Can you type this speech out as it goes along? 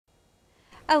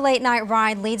A late-night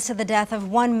ride leads to the death of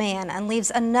one man and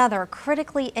leaves another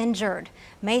critically injured.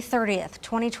 May 30th,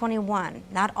 2021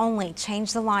 not only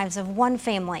changed the lives of one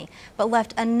family, but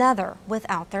left another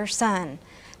without their son.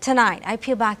 Tonight, I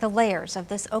peel back the layers of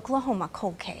this Oklahoma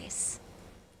cold case.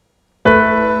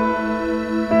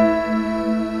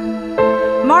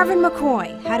 Marvin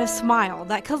McCoy had a smile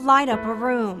that could light up a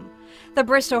room. The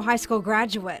Bristow High School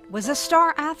graduate was a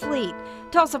star athlete.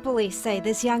 Tulsa police say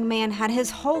this young man had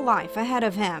his whole life ahead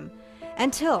of him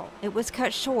until it was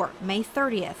cut short May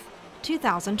 30th,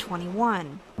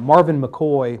 2021. Marvin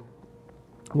McCoy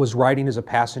was riding as a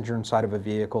passenger inside of a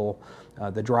vehicle.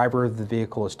 The driver of the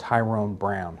vehicle is Tyrone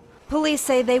Brown. Police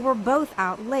say they were both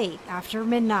out late after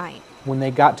midnight. When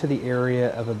they got to the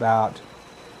area of about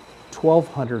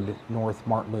 1200 North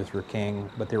Martin Luther King,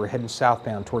 but they were heading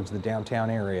southbound towards the downtown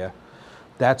area,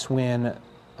 that's when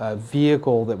a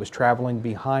vehicle that was traveling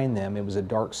behind them, it was a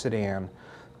dark sedan,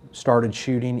 started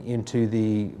shooting into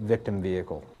the victim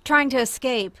vehicle. Trying to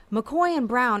escape, McCoy and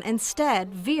Brown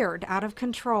instead veered out of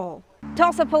control.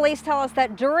 Tulsa police tell us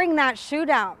that during that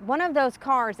shootout, one of those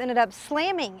cars ended up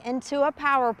slamming into a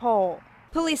power pole.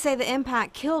 Police say the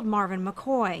impact killed Marvin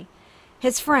McCoy.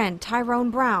 His friend Tyrone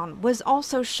Brown was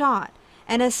also shot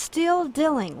and is still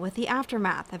dealing with the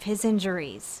aftermath of his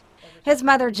injuries. His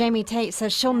mother, Jamie Tate,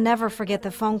 says she'll never forget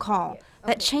the phone call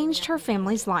that changed her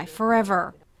family's life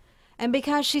forever. And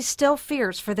because she still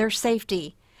fears for their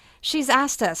safety, she's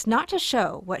asked us not to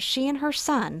show what she and her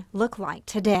son look like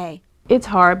today. It's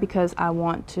hard because I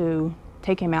want to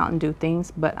take him out and do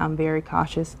things, but I'm very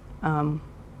cautious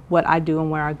what I do and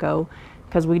where I go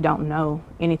because we don't know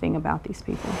anything about these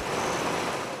people.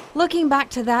 Looking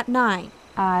back to that night,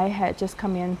 I had just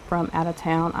come in from out of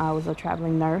town. I was a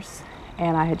traveling nurse,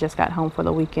 and I had just got home for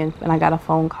the weekend, and I got a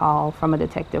phone call from a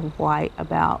Detective White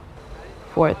about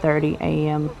 4:30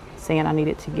 a.m. saying I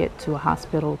needed to get to a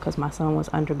hospital because my son was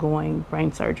undergoing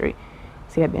brain surgery.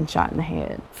 So he had been shot in the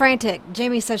head. Frantic,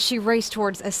 Jamie says she raced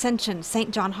towards Ascension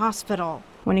St. John Hospital.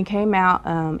 When he came out,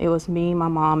 it was me, my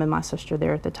mom, and my sister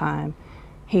there at the time.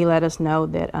 He let us know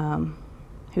that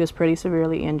he was pretty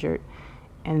severely injured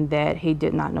and that he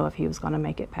did not know if he was going to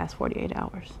make it past 48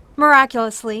 hours.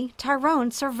 Miraculously, Tyrone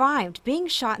survived being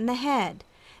shot in the head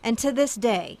and to this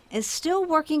day is still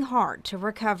working hard to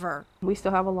recover. We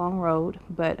still have a long road,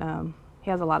 but he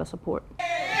has a lot of support.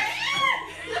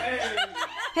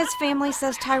 His family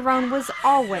says Tyrone was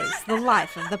always the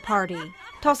life of the party.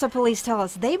 Tulsa police tell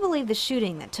us they believe the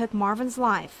shooting that took Marvin's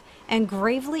life and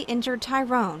gravely injured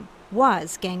Tyrone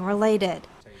was gang-related.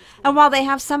 And while they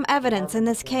have some evidence in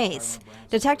this case,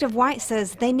 Detective White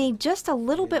says they need just a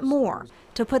little bit more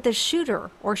to put the shooter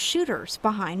or shooters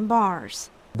behind bars.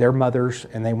 They're mothers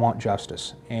and they want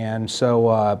justice. And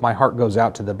so my heart goes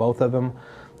out to the both of them.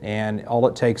 And all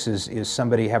it takes is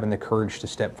somebody having the courage to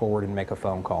step forward and make a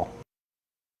phone call.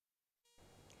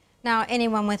 Now,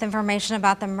 anyone with information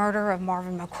about the murder of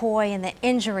Marvin McCoy and the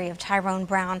injury of Tyrone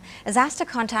Brown is asked to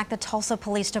contact the Tulsa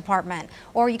Police Department,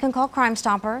 or you can call Crime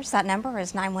Stoppers. That number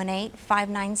is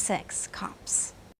 918-596-COPS.